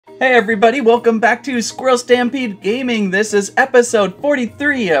Hey everybody, welcome back to Squirrel Stampede Gaming. This is episode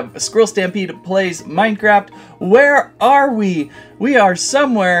 43 of Squirrel Stampede Plays Minecraft. Where are we? We are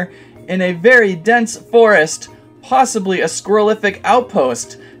somewhere in a very dense forest, possibly a squirrelific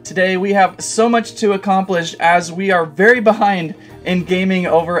outpost. Today we have so much to accomplish as we are very behind in gaming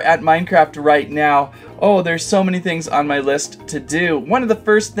over at Minecraft right now. Oh, there's so many things on my list to do. One of the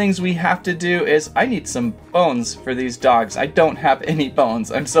first things we have to do is I need some bones for these dogs. I don't have any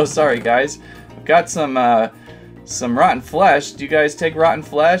bones. I'm so sorry, guys. I've got some rotten flesh. Do you guys take rotten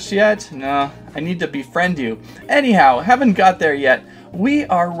flesh yet? No, I need to befriend you. Anyhow, haven't got there yet. We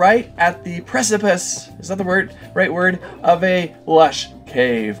are right at the precipice, is that the right word, of a lush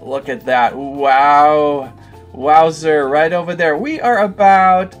cave. Look at that. Wow. Wowzer, right over there. We are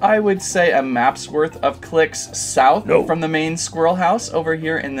about, I would say, a map's worth of clicks south from the main squirrel house over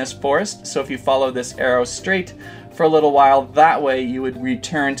here in this forest. So if you follow this arrow straight for a little while, that way you would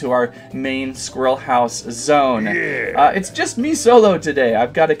return to our main squirrel house zone. Yeah. It's just me solo today.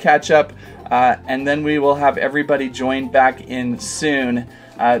 I've got to catch up, and then we will have everybody join back in soon.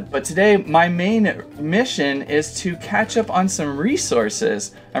 But today, my main mission is to catch up on some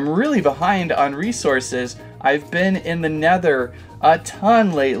resources. I'm really behind on resources. I've been in the Nether a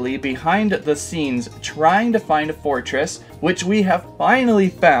ton lately, behind the scenes, trying to find a fortress, which we have finally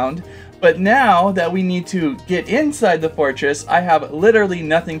found. But now that we need to get inside the fortress, I have literally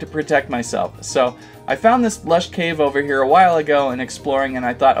nothing to protect myself. So I found this lush cave over here a while ago and exploring, and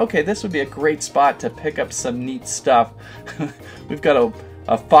I thought, okay, this would be a great spot to pick up some neat stuff. We've got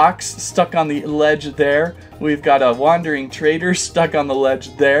a fox stuck on the ledge there. We've got a wandering trader stuck on the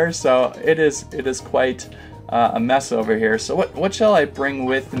ledge there. So it is quite a mess over here. So what shall I bring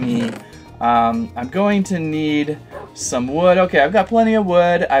with me? I'm going to need some wood. Okay, I've got plenty of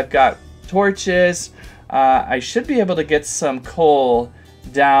wood. I've got torches. I should be able to get some coal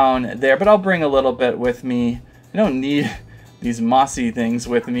down there, but I'll bring a little bit with me. I don't need these mossy things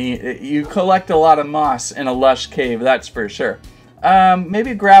with me. You collect a lot of moss in a lush cave, that's for sure.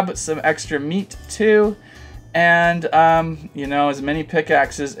 Maybe grab some extra meat too, and you know, as many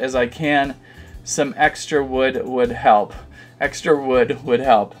pickaxes as I can. Some extra wood would help. Extra wood would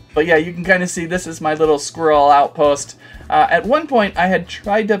help. But yeah, you can kind of see this is my little squirrel outpost. At one point, I had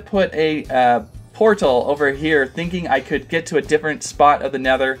tried to put a portal over here, thinking I could get to a different spot of the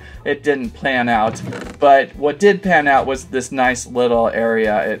Nether. It didn't pan out. But what did pan out was this nice little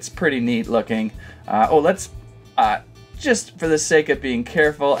area. It's pretty neat looking. Oh, let's just for the sake of being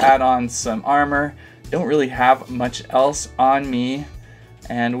careful, add on some armor. Don't really have much else on me.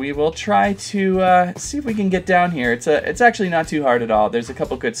 And we will try to see if we can get down here. It's actually not too hard at all. There's a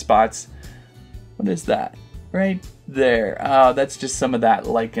couple good spots. What is that? Right there. Oh, that's just some of that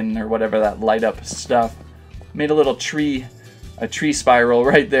lichen or whatever, that light up stuff. Made a little tree, a tree spiral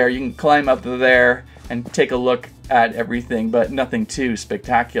right there. You can climb up there and take a look at everything, but nothing too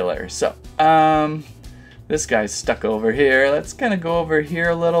spectacular. So, this guy's stuck over here. Let's kind of go over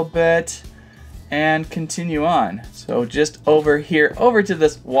here a little bit and continue on. So just over here, over to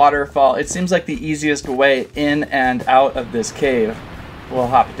this waterfall. It seems like the easiest way in and out of this cave. We'll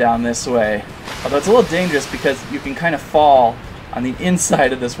hop down this way. Although it's a little dangerous because you can kind of fall on the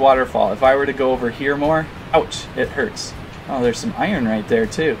inside of this waterfall. If I were to go over here more, ouch, it hurts. Oh, there's some iron right there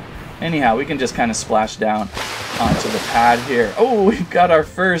too. Anyhow, we can just kind of splash down onto the pad here. Oh, we've got our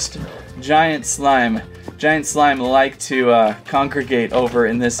first giant slime. Giant slime like to congregate over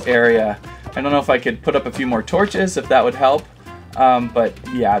in this area. I don't know if I could put up a few more torches, if that would help. But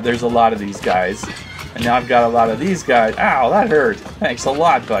yeah, there's a lot of these guys. And now I've got a lot of these guys. Ow, that hurt. Thanks a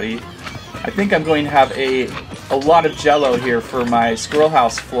lot, buddy. I think I'm going to have a lot of jello here for my squirrel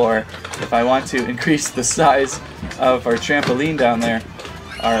house floor if I want to increase the size of our trampoline down there.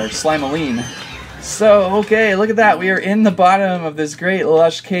 Our slimeline. So, okay, look at that. We are in the bottom of this great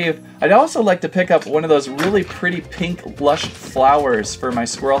lush cave. I'd also like to pick up one of those really pretty pink lush flowers for my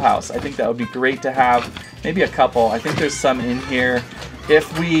squirrel house. I think that would be great to have. Maybe a couple. I think there's some in here.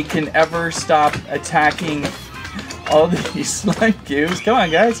 If we can ever stop attacking all these slime cubes. Come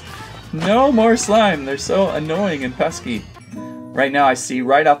on, guys. No more slime. They're so annoying and pesky. Right now I see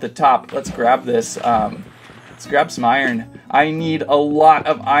right off the top. Let's grab this. Let's grab some iron. I need a lot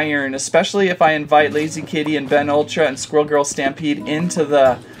of iron, especially if I invite Lazy Kitty and Ben Ultra and Squirrel Girl Stampede into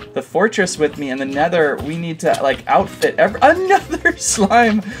the fortress with me in the Nether. We need to like outfit another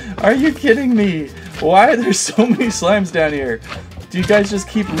slime. Are you kidding me? Why are there so many slimes down here? Do you guys just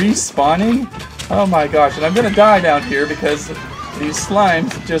keep respawning? Oh my gosh, and I'm gonna die down here because these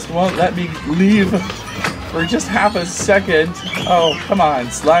slimes just won't let me leave for just half a second. Oh, come on,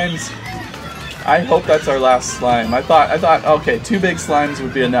 slimes. I hope that's our last slime. I thought, okay, 2 big slimes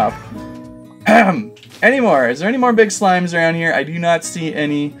would be enough. Any more? Is there any more big slimes around here? I do not see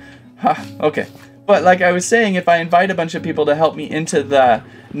any. Okay. But like I was saying, if I invite a bunch of people to help me into the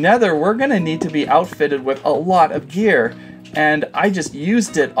Nether, we're going to need to be outfitted with a lot of gear. And I just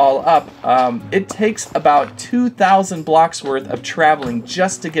used it all up. It takes about 2,000 blocks worth of traveling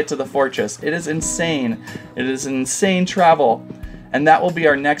just to get to the fortress. It is insane. It is insane travel. And that will be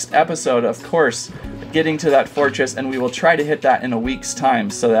our next episode, of course, getting to that fortress, and we will try to hit that in a week's time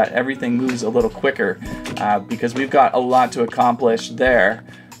so that everything moves a little quicker, because we've got a lot to accomplish there.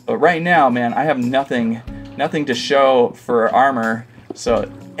 But right now, man, I have nothing to show for armor,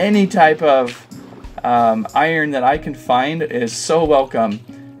 so any type of iron that I can find is so welcome.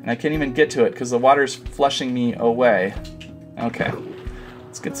 And I can't even get to it because the water's flushing me away. Okay,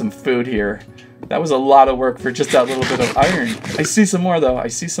 let's get some food here. That was a lot of work for just that little bit of iron. I see some more though. I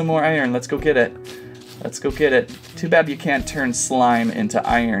see some more iron. Let's go get it. Let's go get it. Too bad you can't turn slime into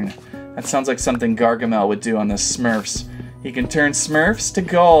iron. That sounds like something Gargamel would do on the Smurfs. He can turn Smurfs to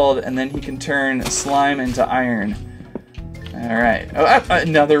gold, and then he can turn slime into iron. Alright. Oh,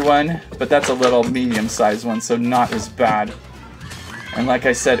 another one. But that's a little medium-sized one, so not as bad. And like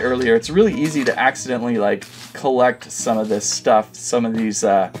I said earlier, it's really easy to accidentally, like, collect some of this stuff. Some of these,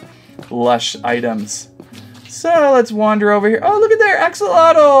 lush items. So let's wander over here. Oh, look at there,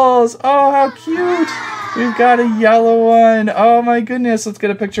 axolotls! Oh, how cute! We've got a yellow one. Oh my goodness, let's get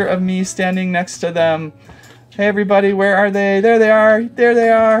a picture of me standing next to them. Hey everybody, where are they? There they are. There they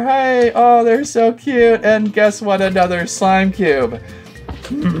are. Hey, oh, they're so cute. And guess what? Another slime cube.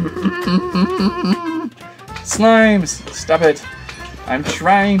 Slimes, stop it. I'm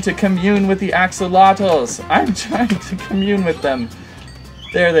trying to commune with the axolotls. I'm trying to commune with them.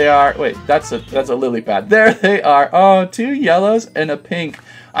 There they are. Wait, that's a lily pad. There they are. Oh, 2 yellows and a pink.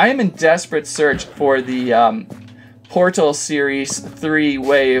 I am in desperate search for the Portal Series 3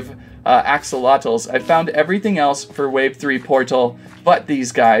 Wave Axolotls. I found everything else for Wave 3 Portal, but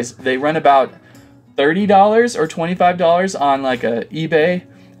these guys. They run about $30 or $25 on like a eBay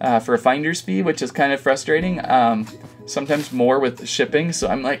for a finder's fee, which is kind of frustrating. Sometimes more with shipping. So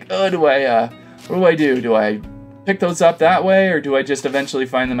I'm like, oh, what do I do? Do I pick those up that way, or do I just eventually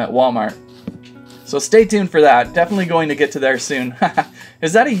find them at Walmart? So stay tuned for that. Definitely going to get to there soon.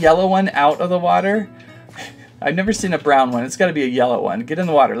 Is that a yellow one out of the water? I've never seen a brown one. It's got to be a yellow one. Get in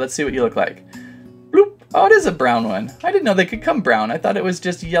the water. Let's see what you look like. Bloop. Oh, it is a brown one. I didn't know they could come brown. I thought it was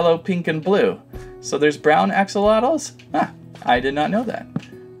just yellow, pink, and blue. So there's brown axolotls? I did not know that.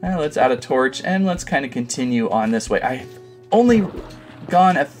 Let's add a torch, and let's kind of continue on this way. I've only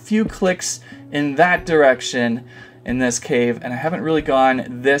gone a few clicks in that direction in this cave, and I haven't really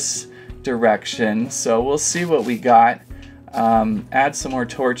gone this direction, so we'll see what we got. Add some more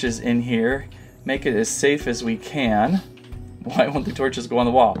torches in here, make it as safe as we can. Why won't the torches go on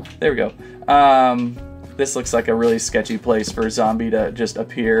the wall? There we go. This looks like a really sketchy place for a zombie to just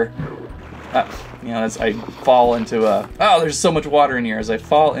appear. You know, as I fall into a... Oh, there's so much water in here. As I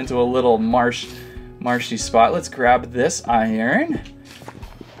fall into a little marshy spot. Let's grab this iron.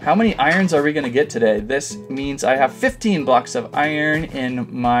 How many irons are we going to get today? This means I have 15 blocks of iron in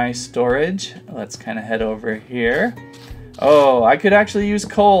my storage. Let's kind of head over here. Oh, I could actually use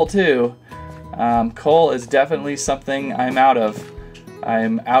coal too. Coal is definitely something I'm out of.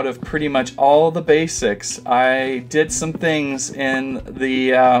 I'm out of pretty much all the basics. I did some things in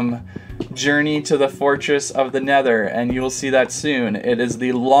the journey to the Fortress of the Nether, and you will see that soon. It is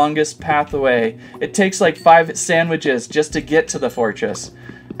the longest pathway. It takes like 5 sandwiches just to get to the fortress.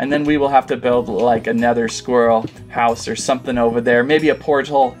 And then we will have to build like a nether squirrel house or something over there. Maybe a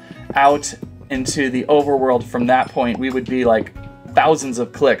portal out into the overworld from that point. We would be like thousands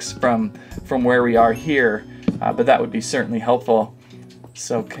of clicks from where we are here. But that would be certainly helpful.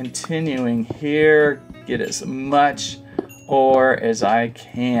 So continuing here, get as much ore as I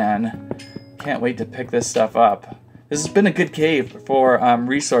can. Can't wait to pick this stuff up. This has been a good cave for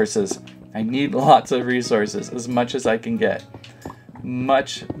resources. I need lots of resources, as much as I can get.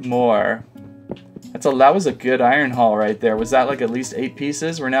 Much more. That was a good iron haul right there. Was that like at least 8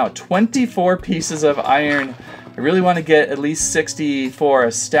 pieces? We're now at 24 pieces of iron. I really want to get at least 60 for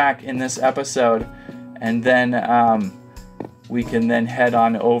a stack in this episode, and then we can then head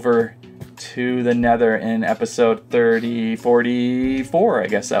on over to the Nether in episode 44, I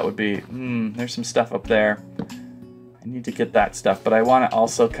guess that would be. There's some stuff up there. I need to get that stuff, but I want to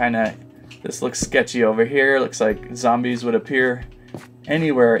also kind of... This looks sketchy over here. Looks like zombies would appear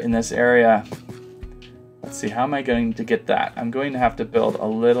anywhere in this area. Let's see, how am I going to get that? I'm going to have to build a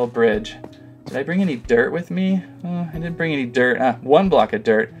little bridge. Did I bring any dirt with me? I didn't bring any dirt. 1 block of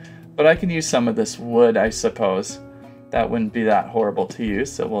dirt. but I can use some of this wood, I suppose. That wouldn't be that horrible to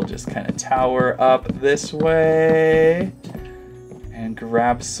use, so we'll just kind of tower up this way and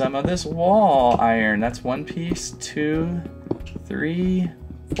grab some of this wall iron. That's 1 piece, 2, 3,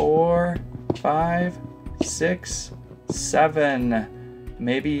 4, 5, 6, 7,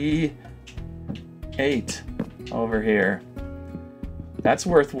 maybe 8 over here. That's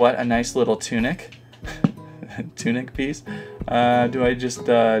worth what? A nice little tunic? Tunic piece? Do I just,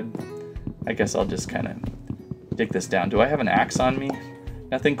 I guess I'll just kind of dig this down. Do I have an axe on me?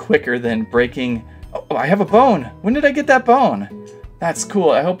 Nothing quicker than breaking... Oh, I have a bone! When did I get that bone? That's cool.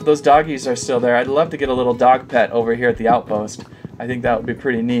 I hope those doggies are still there. I'd love to get a little dog pet over here at the outpost. I think that would be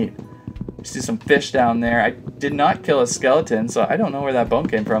pretty neat. See some fish down there. I did not kill a skeleton, so I don't know where that bone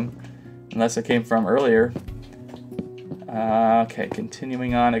came from. Unless it came from earlier. Okay,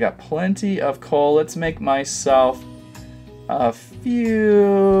 continuing on. I got plenty of coal. Let's make myself a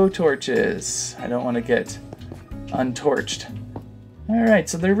few torches. I don't want to get untorched. Alright,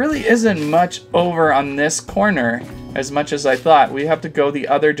 so there really isn't much over on this corner as much as I thought. We have to go the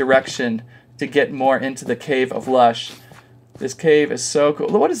other direction to get more into the Cave of Lush. This cave is so cool.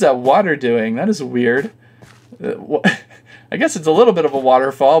 What is that water doing? That is weird. I guess it's a little bit of a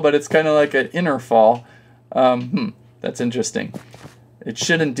waterfall, but it's kind of like an inner fall. That's interesting. It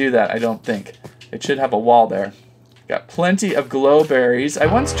shouldn't do that, I don't think. It should have a wall there. Got plenty of glowberries. I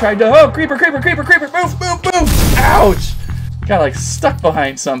once tried to... Oh, creeper, creeper, creeper, creeper! Move, move, move! Ouch! Got like stuck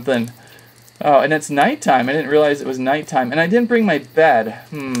behind something. Oh, and it's nighttime. I didn't realize it was nighttime. And I didn't bring my bed.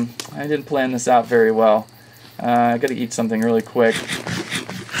 I didn't plan this out very well. I gotta eat something really quick.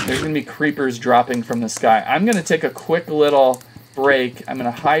 There's gonna be creepers dropping from the sky. I'm gonna take a quick little break. I'm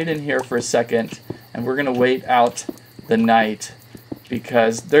gonna hide in here for a second, and we're gonna wait out the night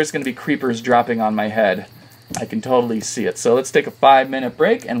because there's gonna be creepers dropping on my head. I can totally see it. So let's take a 5-minute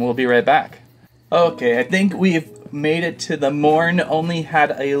break and we'll be right back. Okay, I think we've made it to the morn. Only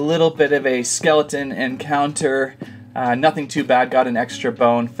had a little bit of a skeleton encounter. Nothing too bad. Got an extra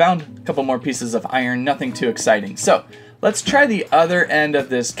bone. Found a couple more pieces of iron. Nothing too exciting. So let's try the other end of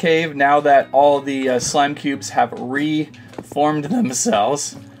this cave now that all the slime cubes have reformed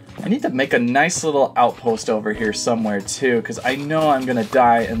themselves. I need to make a nice little outpost over here somewhere too, because I know I'm gonna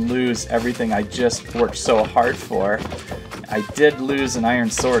die and lose everything I just worked so hard for. I did lose an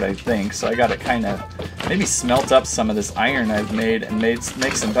iron sword, I think, so I gotta kind of maybe smelt up some of this iron I've made and make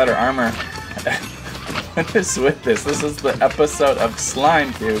some better armor. What is with this? This is the episode of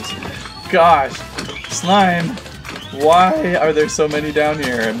slime cubes. Gosh, slime. Why are there so many down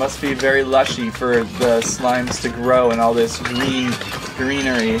here? It must be very lushy for the slimes to grow and all this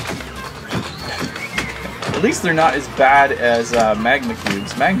greenery. At least they're not as bad as magma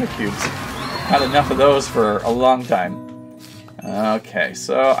cubes. Magma cubes, had enough of those for a long time. Okay,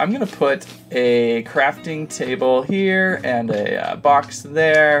 so I'm gonna put a crafting table here and a box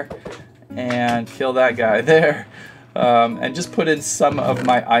there and kill that guy there. And just put in some of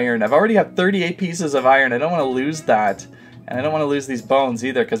my iron. I've already got 38 pieces of iron. I don't want to lose that. And I don't want to lose these bones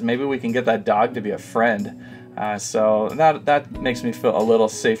either, because maybe we can get that dog to be a friend. So that makes me feel a little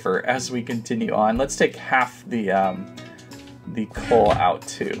safer as we continue on. Let's take half the coal out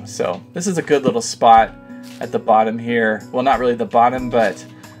too. So this is a good little spot at the bottom here. Well, not really the bottom, but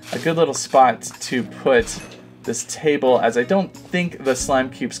a good little spot to put this table, as I don't think the slime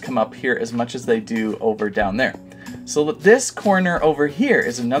cubes come up here as much as they do over down there. So this corner over here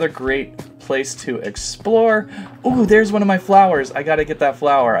is another great place to explore. Ooh, there's one of my flowers. I gotta get that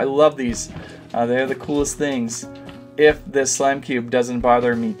flower. I love these. They're the coolest things. If this slime cube doesn't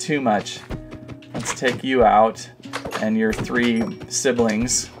bother me too much. Let's take you out and your 3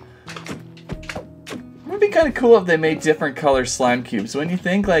 siblings. It would be kind of cool if they made different color slime cubes. When you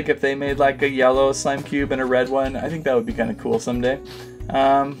think, like, if they made like a yellow slime cube and a red one, I think that would be kind of cool someday.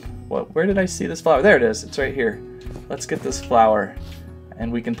 Where did I see this flower? There it is. It's right here. Let's get this flower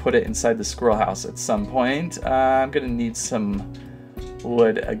and we can put it inside the squirrel house at some point. I'm gonna need some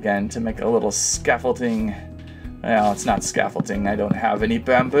wood again to make a little scaffolding. Well, it's not scaffolding. I don't have any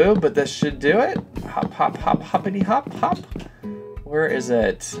bamboo, but this should do it. Hop, hop, hop, hoppity hop, hop. Where is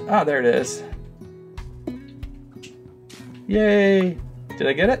it? Ah, there it is. Yay! Did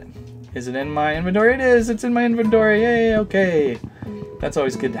I get it? Is it in my inventory? It is! It's in my inventory! Yay! Okay. That's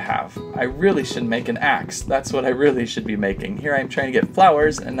always good to have. I really should make an axe. That's what I really should be making. Here I'm trying to get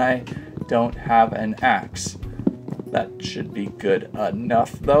flowers and I don't have an axe. That should be good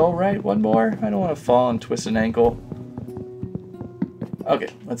enough though, right? One more? I don't want to fall and twist an ankle. Okay,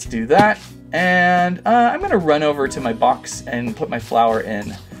 let's do that. And I'm going to run over to my box and put my flower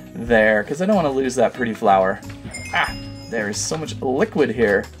in there because I don't want to lose that pretty flower. Ah, there is so much liquid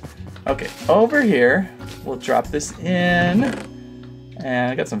here. Okay, over here, we'll drop this in.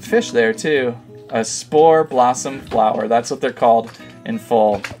 And I got some fish there too. A spore blossom flower, that's what they're called in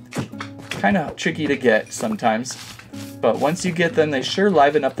full. Kind of tricky to get sometimes, but once you get them, they sure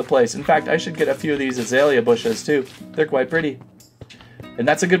liven up the place. In fact, I should get a few of these azalea bushes too. They're quite pretty. And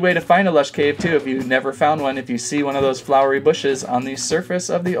that's a good way to find a lush cave too. If you've never found one, if you see one of those flowery bushes on the surface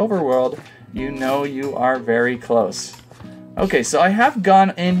of the overworld, you know you are very close. Okay, so I have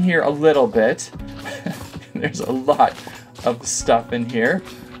gone in here a little bit. There's a lot of stuff in here.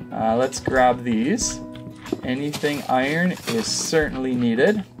 Let's grab these. Anything iron is certainly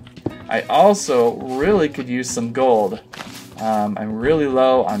needed. I also really could use some gold. I'm really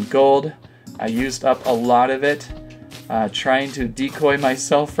low on gold. I used up a lot of it trying to decoy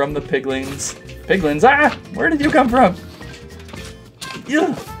myself from the piglins. Piglins, ah! Where did you come from?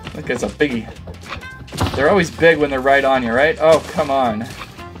 Yeah, that guy's a biggie. They're always big when they're right on you, right? Oh, come on.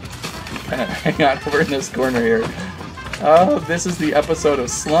 Kind of hang out over in this corner here. Oh, this is the episode of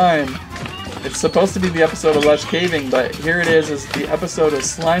slime. It's supposed to be the episode of Lush Caving, but here it is the episode of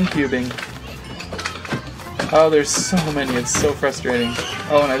slime cubing. Oh, there's so many. It's so frustrating.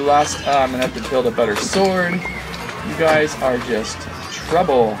 Oh, and I lost. I'm going to have to build a better sword. You guys are just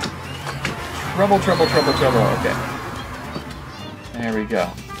trouble. Trouble, trouble, trouble, trouble. Okay. There we go.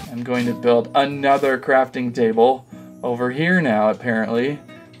 I'm going to build another crafting table over here now, apparently,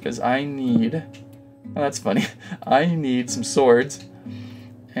 because I need... Oh, that's funny. I need some swords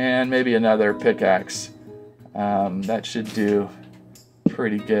and maybe another pickaxe. That should do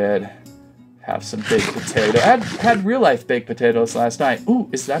pretty good. Have some baked potato. I had real life baked potatoes last night. Ooh,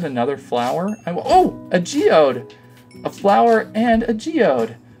 is that another flower? Oh, a geode. A flower and a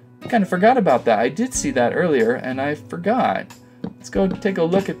geode. I kind of forgot about that. I did see that earlier and I forgot. Let's go take a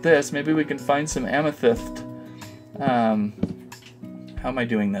look at this. Maybe we can find some amethyst. How am I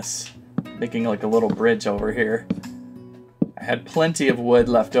doing this? Making like a little bridge over here. I had plenty of wood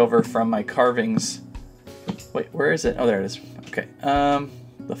left over from my carvings. Wait, where is it? Oh, there it is. Okay.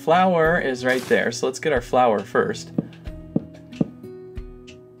 The flower is right there, so let's get our flower first.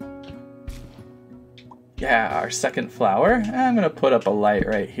 Yeah, our second flower. I'm gonna put up a light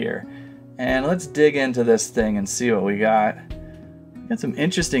right here. And let's dig into this thing and see what we got. We got some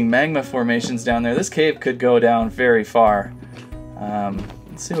interesting magma formations down there. This cave could go down very far.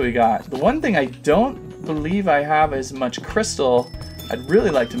 Let's see what we got. The one thing I don't believe I have is much crystal. I'd really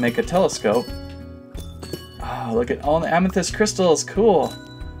like to make a telescope. Oh, look at all the amethyst crystals. Cool.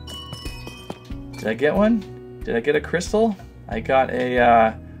 Did I get one? Did I get a crystal? I got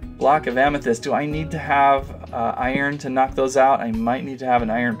a block of amethyst. Do I need to have iron to knock those out? I might need to have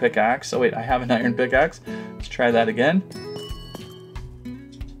an iron pickaxe. Oh wait, I have an iron pickaxe. Let's try that again.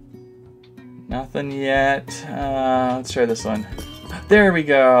 Nothing yet. Let's try this one. There we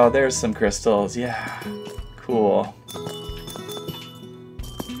go. There's some crystals. Yeah. Cool.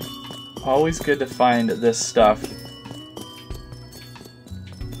 Always good to find this stuff.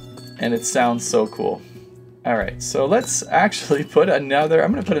 And it sounds so cool. Alright, so let's actually put another...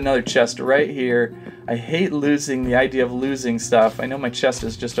 I'm going to put another chest right here. I hate losing, the idea of losing stuff. I know my chest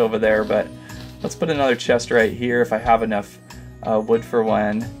is just over there, but let's put another chest right here if I have enough wood for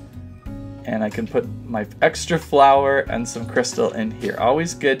one. And I can put my extra flour and some crystal in here.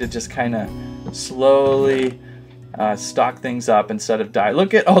 Always good to just kind of slowly stock things up instead of die.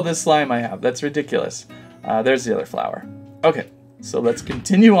 Look at all this slime I have. That's ridiculous. There's the other flour. Okay, so let's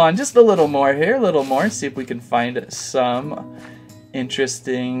continue on just a little more here. A little more. See if we can find some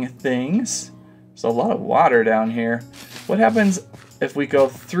interesting things. There's a lot of water down here. What happens if we go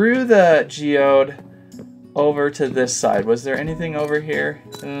through the geode over to this side? Was there anything over here?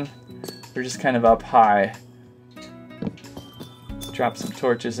 We're just kind of up high. Drop some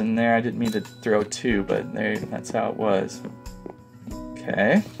torches in there. I didn't mean to throw two, but there, that's how it was.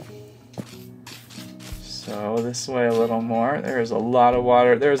 Okay. So this way a little more. There's a lot of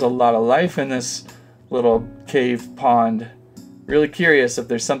water. There's a lot of life in this little cave pond. Really curious if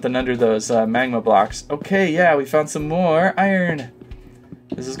there's something under those magma blocks. Okay, yeah, we found some more iron.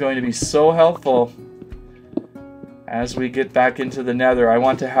 This is going to be so helpful. As we get back into the nether, I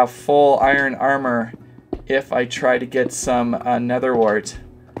want to have full iron armor if I try to get some nether wart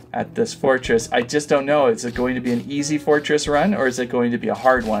at this fortress. I just don't know. Is it going to be an easy fortress run or is it going to be a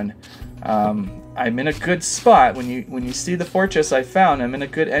hard one? I'm in a good spot. When you see the fortress I found, I'm in a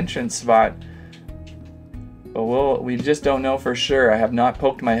good entrance spot. But we just don't know for sure. I have not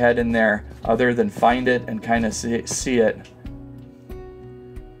poked my head in there other than find it and kind of see it.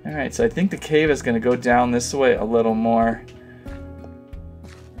 Alright, so I think the cave is going to go down this way a little more.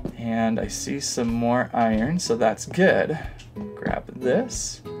 And I see some more iron, so that's good. Grab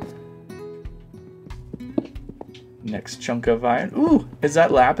this. Next chunk of iron. Ooh, is that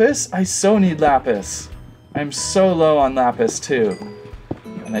lapis? I so need lapis. I'm so low on lapis too.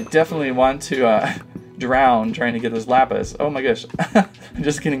 And I definitely want to drown trying to get this lapis. Oh my gosh. I'm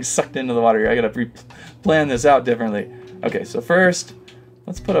just getting sucked into the water here. I gotta plan this out differently. Okay, so first,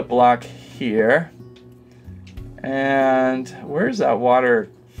 let's put a block here. And where's that water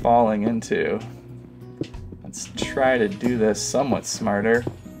falling into? Let's try to do this somewhat smarter.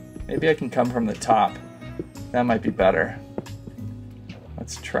 Maybe I can come from the top. That might be better.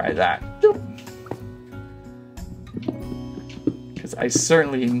 Let's try that. Because I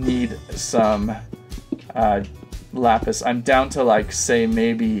certainly need some lapis. I'm down to like, say,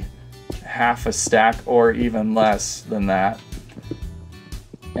 maybe half a stack or even less than that.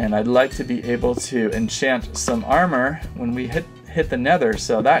 And I'd like to be able to enchant some armor when we hit the nether,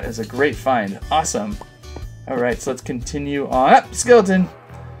 so that is a great find. Awesome. Alright, so let's continue on. Ah, skeleton!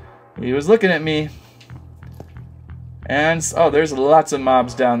 He was looking at me. And, oh, there's lots of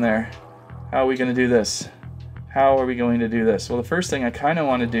mobs down there. How are we going to do this? How are we going to do this? Well, the first thing I kind of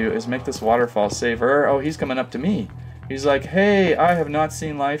want to do is make this waterfall safer. Oh, he's coming up to me. He's like, hey, I have not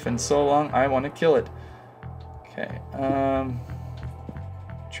seen life in so long, I want to kill it. Okay,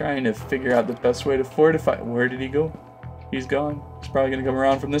 trying to figure out the best way to fortify. Where did he go? He's gone. He's probably going to come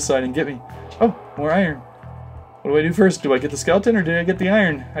around from this side and get me. Oh, more iron. What do I do first? Do I get the skeleton or do I get the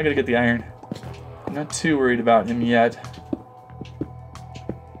iron? I gotta get the iron. I'm not too worried about him yet.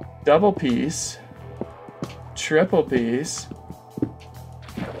 Double piece. Triple piece.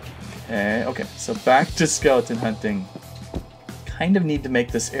 Okay, so back to skeleton hunting. Kind of need to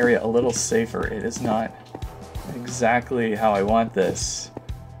make this area a little safer. It is not exactly how I want this.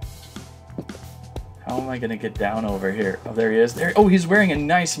 How am I gonna get down over here? Oh, there he is. There. Oh, he's wearing a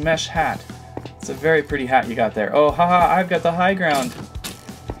nice mesh hat. It's a very pretty hat you got there. Oh, haha, I've got the high ground.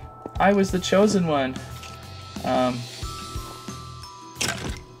 I was the chosen one.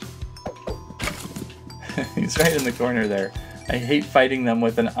 He's right in the corner there. I hate fighting them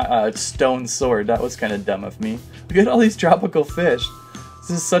with a stone sword. That was kind of dumb of me. Look at all these tropical fish. This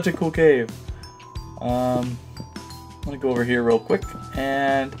is such a cool cave. I'm gonna go over here real quick.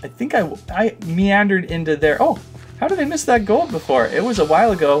 And I think I meandered into there. Oh, how did I miss that gold before? It was a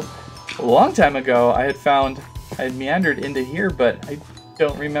while ago. A long time ago, I had meandered into here, but I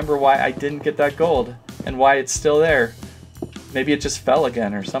don't remember why I didn't get that gold and why it's still there. Maybe it just fell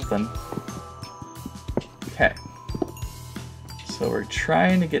again or something. Okay. So we're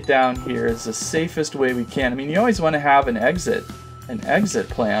trying to get down here as the safest way we can. I mean, you always want to have an exit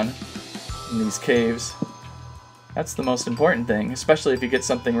plan in these caves. That's the most important thing, especially if you get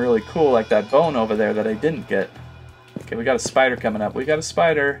something really cool like that bone over there that I didn't get. Okay, we got a spider coming up. We got a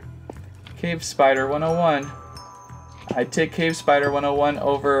spider. Cave Spider 101. I'd take Cave Spider 101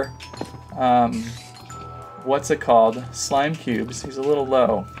 over, what's it called? Slime Cubes. He's a little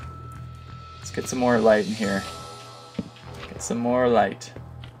low. Let's get some more light in here. Get some more light.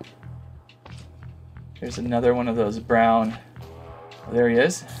 There's another one of those brown. Oh, there he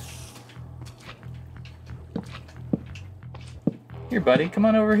is. Here, buddy, come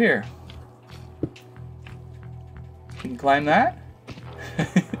on over here. You can climb that?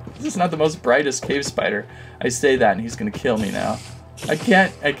 This is not the most brightest cave spider. I say that and he's gonna kill me now. I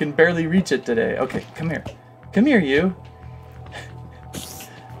can barely reach it today. Okay, come here. Come here, you.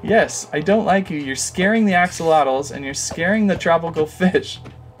 Yes, I don't like you. You're scaring the axolotls and you're scaring the tropical fish.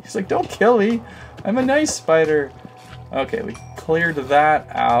 He's like, don't kill me. I'm a nice spider. Okay, we cleared that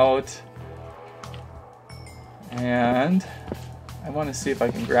out. And I want to see if I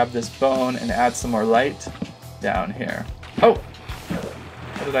can grab this bone and add some more light down here. Oh!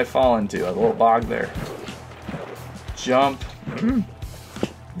 What did I fall into? A little bog there. Jump.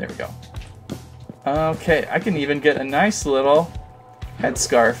 There we go. Okay, I can even get a nice little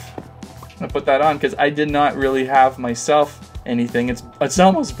headscarf. I'm gonna put that on because I did not really have myself anything. It's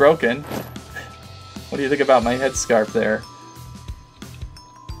almost broken. What do you think about my headscarf there?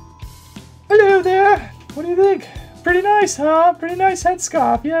 Hello there. What do you think? Pretty nice, huh? Pretty nice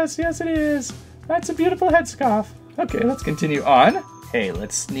headscarf. Yes, yes it is. That's a beautiful headscarf. Okay, let's continue on. Hey,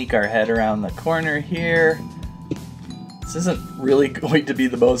 let's sneak our head around the corner here. This isn't really going to be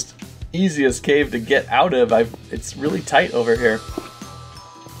the most easiest cave to get out of. It's really tight over here.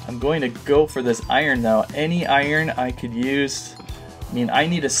 I'm going to go for this iron though. Any iron I could use. I mean, I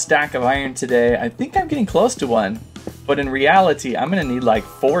need a stack of iron today. I think I'm getting close to one. But in reality, I'm gonna need like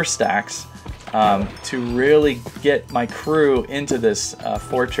 4 stacks to really get my crew into this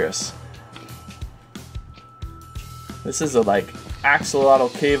fortress. This is a like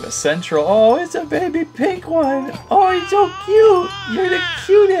Axolotl Cave Central. Oh, it's a baby pink one. Oh, he's so cute. You're the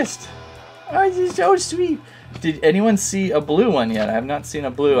cutest. Oh, this is so sweet. Did anyone see a blue one yet? I have not seen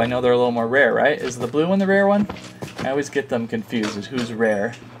a blue. I know they're a little more rare, right? Is the blue one the rare one? I always get them confused as who's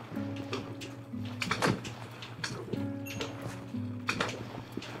rare.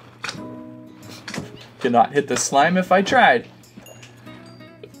 Could not hit the slime if I tried.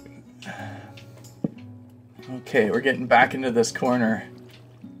 Okay, we're getting back into this corner.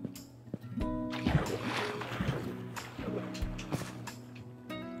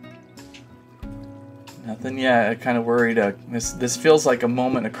 Nothing yet. I kind of worried. This feels like a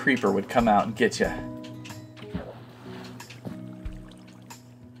moment a creeper would come out and get you.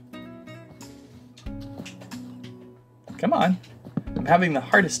 Come on. I'm having the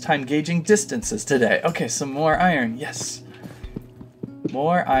hardest time gauging distances today. Okay, some more iron. Yes.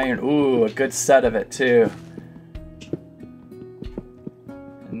 More iron. Ooh, a good set of it too.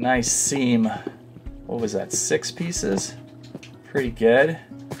 A nice seam. What was that? 6 pieces? Pretty good.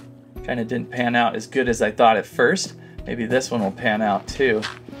 Kind of didn't pan out as good as I thought at first. Maybe this one will pan out too.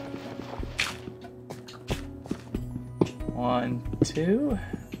 1, 2,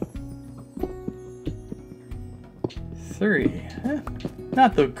 3.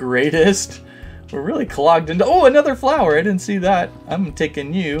 Not the greatest. We're really clogged into. Oh, another flower. I didn't see that. I'm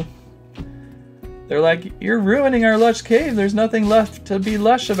taking you. They're like, you're ruining our lush cave. There's nothing left to be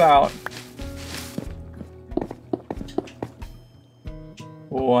lush about.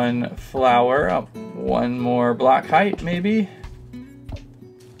 1 flower. Oh, 1 more block height, maybe.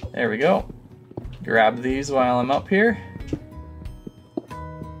 There we go. Grab these while I'm up here.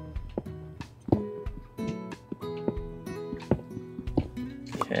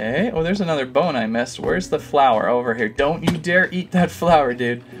 Okay. Oh, there's another bone I missed. Where's the flower? Over here. Don't you dare eat that flower,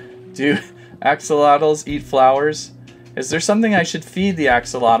 dude. Do axolotls eat flowers? Is there something I should feed the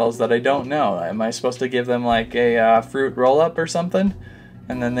axolotls that I don't know? Am I supposed to give them like a fruit roll-up or something?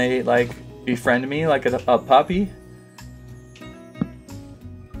 And then they like befriend me like a puppy?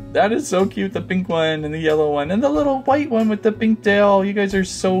 That is so cute, the pink one and the yellow one and the little white one with the pink tail. You guys are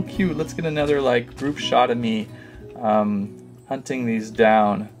so cute. Let's get another like group shot of me hunting these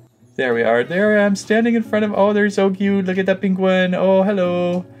down. There we are. There I am standing in front of. Oh, they're so cute. Look at that pink one. Oh,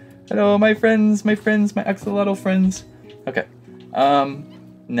 hello. Hello, my friends, my axolotl friends. Okay.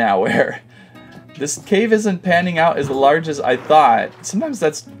 Now where? This cave isn't panning out as large as I thought. Sometimes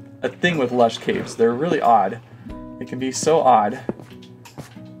that's a thing with lush caves. They're really odd. They can be so odd.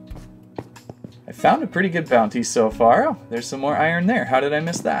 I found a pretty good bounty so far. Oh, there's some more iron there. How did I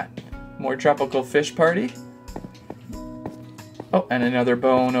miss that? More tropical fish party. Oh, and another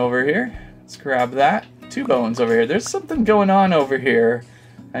bone over here. Let's grab that. 2 bones over here. There's something going on over here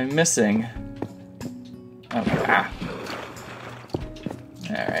I'm missing. Okay. Ah.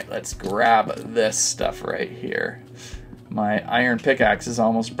 Alright, let's grab this stuff right here. My iron pickaxe is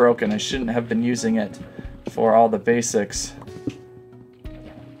almost broken. I shouldn't have been using it for all the basics.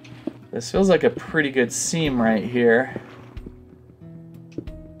 This feels like a pretty good seam right here.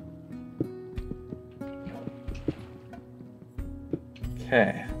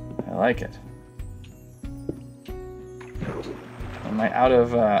 Okay, I like it. Am I out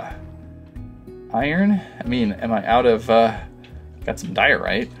of iron? I mean, am I out of... got some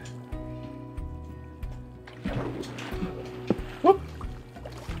diorite. Whoop!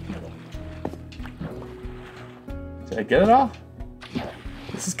 Did I get it all?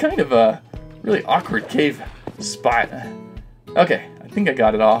 This is kind of a really awkward cave spot. Okay, I think I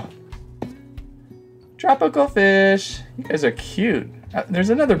got it all. Tropical fish. You guys are cute. There's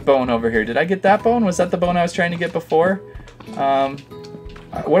another bone over here. Did I get that bone? Was that the bone I was trying to get before?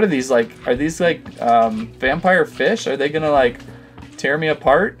 What are these like? Are these like vampire fish? Are they gonna like tear me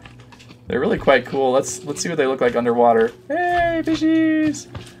apart? They're really quite cool. Let's see what they look like underwater. Hey, fishies!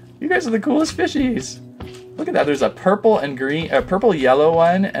 You guys are the coolest fishies. Look at that. There's a purple and green, a purple yellow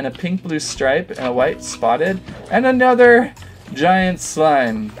one, and a pink blue stripe, and a white spotted, and another giant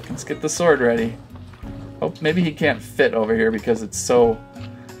slime. Let's get the sword ready. Oh, maybe he can't fit over here because it's so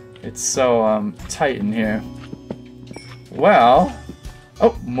tight in here. Well,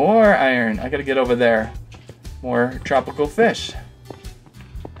 oh, more iron. I gotta get over there. More tropical fish.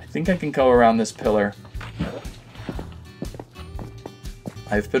 I think I can go around this pillar.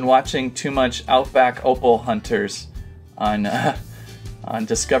 I've been watching too much Outback Opal Hunters on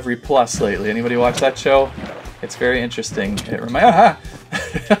Discovery Plus lately. Anybody watch that show? It's very interesting. It reminds.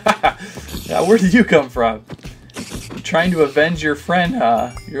 Yeah, where did you come from? You're trying to avenge your friend,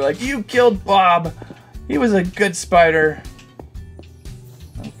 huh? You're like, you killed Bob. He was a good spider.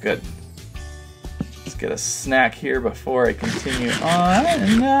 Oh, good. Let's get a snack here before I continue on.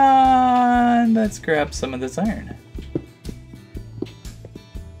 And let's grab some of this iron.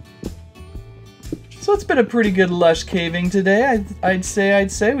 So it's been a pretty good lush caving today. I'd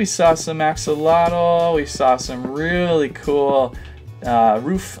say we saw some axolotl, we saw some really cool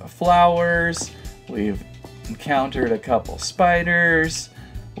roof flowers, we've encountered a couple spiders,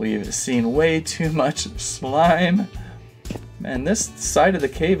 we've seen way too much slime, and this side of the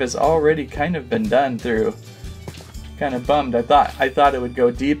cave has already kind of been done through. Kind of bummed. I thought it would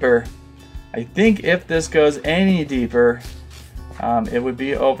go deeper. I think if this goes any deeper, it would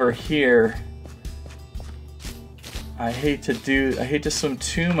be over here. I hate to swim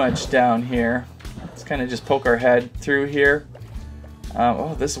too much down here. Let's kind of just poke our head through here.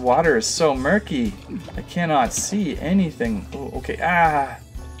 Oh, this water is so murky. I cannot see anything. Oh, okay.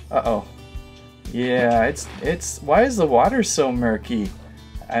 Uh-oh. Yeah, it's why is the water so murky?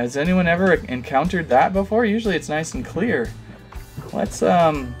 Has anyone ever encountered that before? Usually it's nice and clear. Let's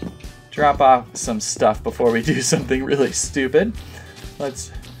drop off some stuff before we do something really stupid.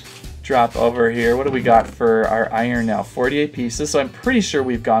 Let's drop over here. What do we got for our iron now? 48 pieces. So I'm pretty sure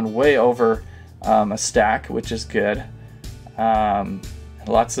we've gone way over a stack, which is good.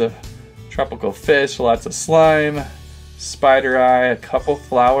 Lots of tropical fish, lots of slime, spider eye, a couple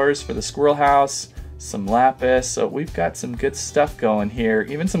flowers for the squirrel house, some lapis. So we've got some good stuff going here.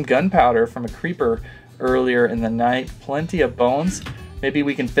 Even some gunpowder from a creeper earlier in the night. Plenty of bones. Maybe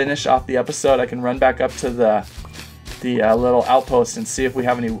we can finish off the episode. I can run back up to the little outpost and see if we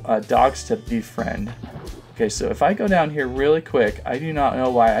have any dogs to befriend. Okay, so if I go down here really quick, I do not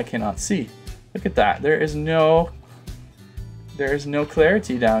know why I cannot see. Look at that. There is no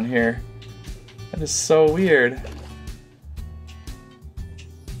clarity down here. That is so weird.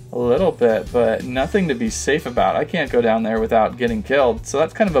 A little bit, but nothing to be safe about. I can't go down there without getting killed, so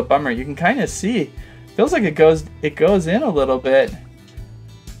that's kind of a bummer. You can kind of see. Feels like it goes in a little bit.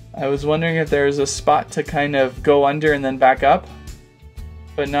 I was wondering if there's a spot to kind of go under and then back up,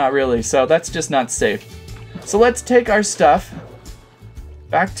 but not really, so that's just not safe. So let's take our stuff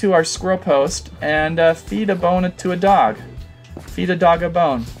back to our squirrel post and feed a bone to a dog. Feed a dog a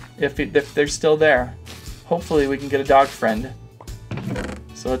bone, if they're still there. Hopefully we can get a dog friend.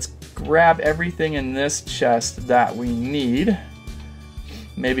 So let's grab everything in this chest that we need.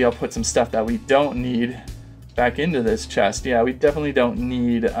 Maybe I'll put some stuff that we don't need back into this chest. Yeah, we definitely don't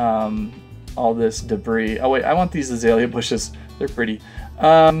need all this debris. Oh wait, I want these azalea bushes. They're pretty.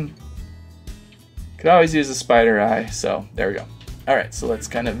 Could always use a spider eye, so there we go. Alright, so let's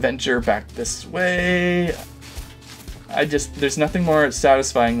kind of venture back this way. There's nothing more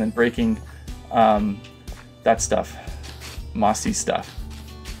satisfying than breaking that stuff. Mossy stuff.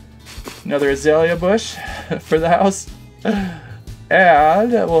 Another azalea bush for the house.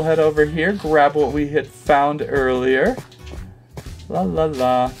 And we'll head over here, grab what we had found earlier. La la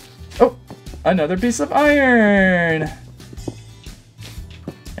la. Oh, another piece of iron.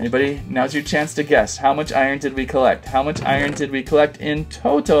 Anybody? Now's your chance to guess. How much iron did we collect? How much iron did we collect in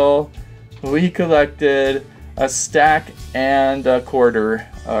total? We collected a stack and a quarter,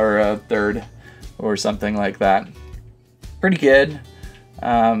 or a third, or something like that. Pretty good.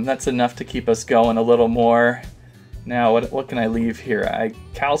 That's enough to keep us going a little more. Now, what can I leave here?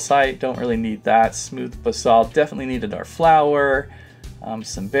 Calcite, don't really need that. Smooth basalt, definitely needed our flour.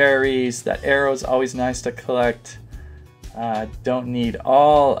 Some berries. That arrow's always nice to collect. Don't need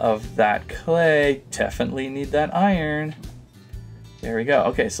all of that clay. Definitely need that iron. There we go.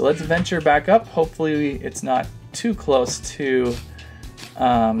 Okay, so let's venture back up. Hopefully it's not too close to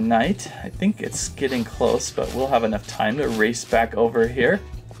night. I think it's getting close, but we'll have enough time to race back over here.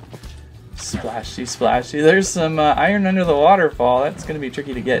 Splashy, splashy. There's some iron under the waterfall. That's going to be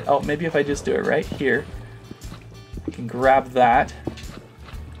tricky to get. Oh, maybe if I just do it right here. I can grab that.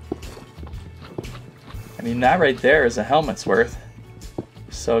 I mean, that right there is a helmet's worth.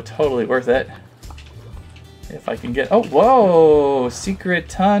 So totally worth it. If I can get... Oh, whoa! Secret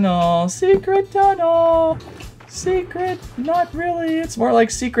tunnel! Secret tunnel! Secret... Not really. It's more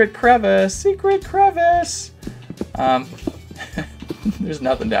like secret crevice. Secret crevice! There's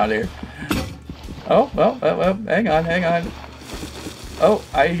nothing down here. Oh, well, hang on, hang on. Oh,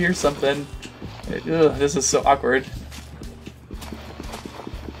 I hear something. Ugh, this is so awkward.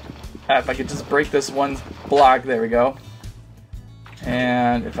 If I could just break this one block, there we go.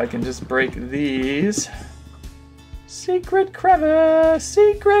 And if I can just break these. Secret crevice,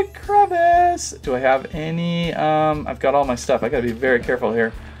 secret crevice. Do I have any, I've got all my stuff. I gotta be very careful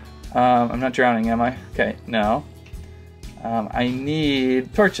here. I'm not drowning, am I? Okay, no. I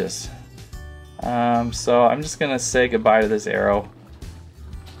need torches. So I'm just gonna say goodbye to this arrow,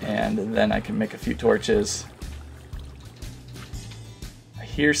 and then I can make a few torches. I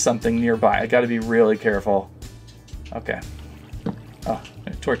hear something nearby. I gotta be really careful. Okay. Oh,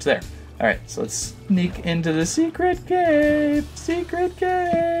 a torch there. Alright, so let's sneak into the secret cave. Secret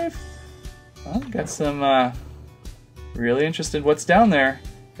cave. Well, got some really interested what's down there.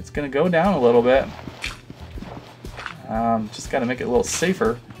 It's gonna go down a little bit. Just gotta make it a little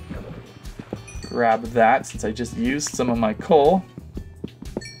safer. Grab that since I just used some of my coal.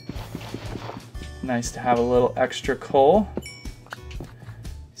 Nice to have a little extra coal.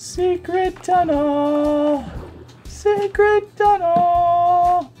 Secret tunnel! Secret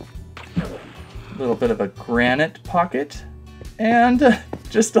tunnel! A little bit of a granite pocket. And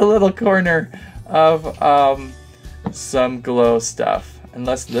just a little corner of some glow stuff.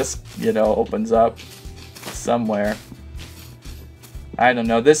 Unless this, you know, opens up somewhere. I don't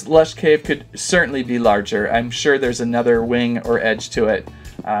know. This Lush Cave could certainly be larger. I'm sure there's another wing or edge to it,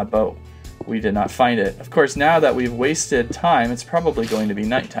 but we did not find it. Of course, now that we've wasted time, it's probably going to be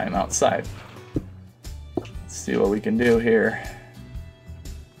nighttime outside. Let's see what we can do here.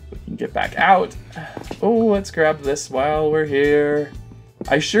 We can get back out. Oh, let's grab this while we're here.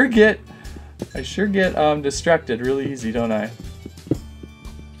 I sure get distracted really easy, don't I?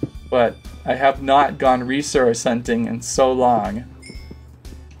 But I have not gone resource hunting in so long.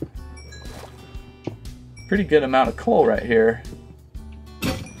 Pretty good amount of coal right here.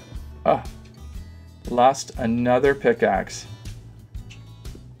 Oh, lost another pickaxe.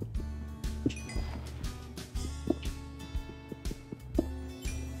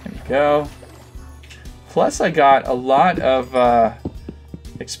 There we go. Plus I got a lot of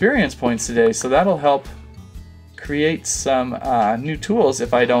experience points today, so that'll help create some new tools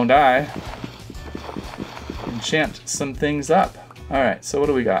if I don't die. Enchant some things up. Alright, so what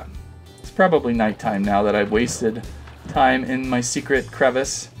do we got? It's probably nighttime now that I've wasted time in my secret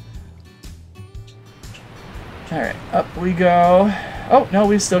crevice. Alright, up we go. Oh, no,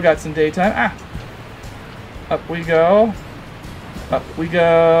 we've still got some daytime. Ah! Up we go. Up we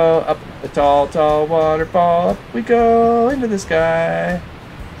go. Up a tall, tall waterfall. Up we go into the sky.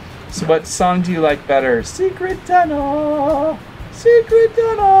 So what song do you like better? Secret tunnel! Secret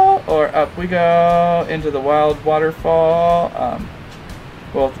tunnel! Or up we go into the wild waterfall.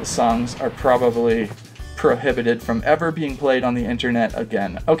 Both the songs are probably prohibited from ever being played on the internet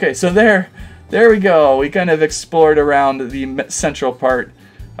again. Okay, so there we go. We kind of explored around the central part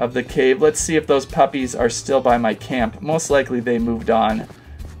of the cave. Let's see if those puppies are still by my camp. Most likely they moved on,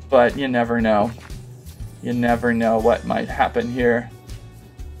 but you never know. You never know what might happen here.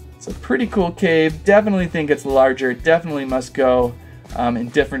 It's a pretty cool cave. Definitely think it's larger. Definitely must go in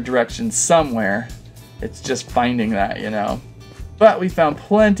different directions somewhere. It's just finding that, you know. But we found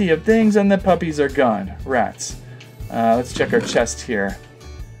plenty of things and the puppies are gone. Rats. Let's check our chest here.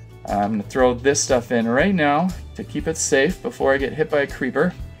 I'm going to throw this stuff in right now to keep it safe before I get hit by a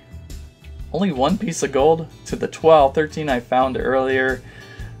creeper. Only one piece of gold to the 13 I found earlier.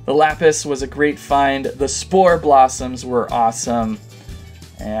 The lapis was a great find. The spore blossoms were awesome.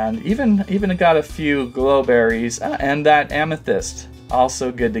 And even got a few glowberries and that amethyst.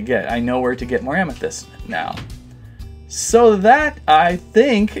 Also good to get. I know where to get more amethyst now. So that, I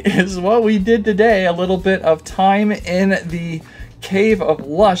think, is what we did today. A little bit of time in the Cave of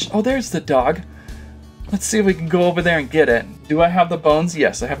Lush. Oh, there's the dog. Let's see if we can go over there and get it. Do I have the bones?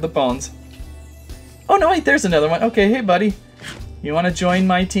 Yes, I have the bones. Oh, no, wait, there's another one. Okay, hey, buddy. You want to join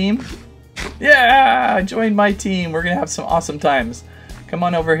my team? Yeah, join my team. We're going to have some awesome times. Come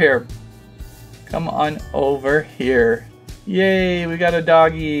on over here. Come on over here. Yay, we got a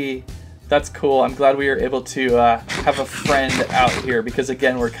doggy. That's cool. I'm glad we were able to have a friend out here because,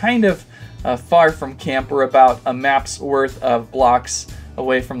 again, we're kind of far from camp. We're about a map's worth of blocks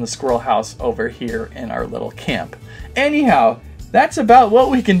away from the squirrel house over here in our little camp. Anyhow, that's about what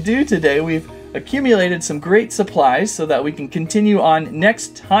we can do today. We've accumulated some great supplies so that we can continue on.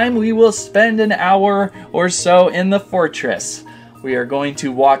 Next time we will spend an hour or so in the fortress. We are going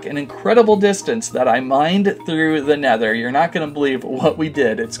to walk an incredible distance that I mined through the Nether. You're not going to believe what we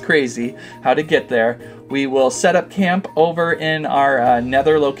did. It's crazy how to get there. We will set up camp over in our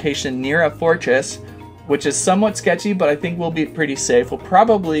Nether location near a fortress, which is somewhat sketchy, but I think we'll be pretty safe. We'll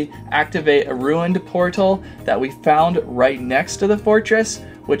probably activate a ruined portal that we found right next to the fortress,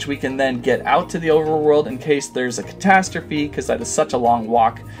 which we can then get out to the overworld in case there's a catastrophe, because that is such a long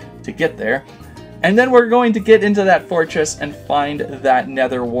walk to get there. And then we're going to get into that fortress and find that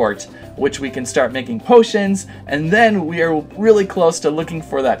nether wart, which we can start making potions. And then we are really close to looking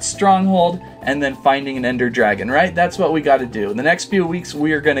for that stronghold and then finding an ender dragon, right? That's what we got to do. In the next few weeks,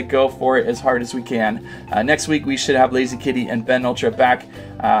 we are going to go for it as hard as we can. Next week, we should have Lazy Kitty and Ben Ultra back.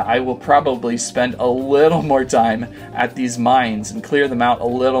 I will probably spend a little more time at these mines and clear them out a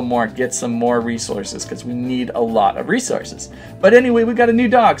little more, get some more resources, because we need a lot of resources. But anyway, we got a new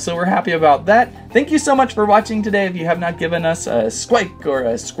dog, so we're happy about that. Thank you so much for watching today. If you have not given us a squike or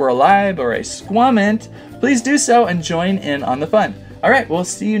a squirrelibe or a squament, please do so and join in on the fun. Alright, we'll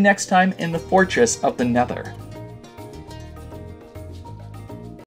see you next time in the Fortress of the Nether.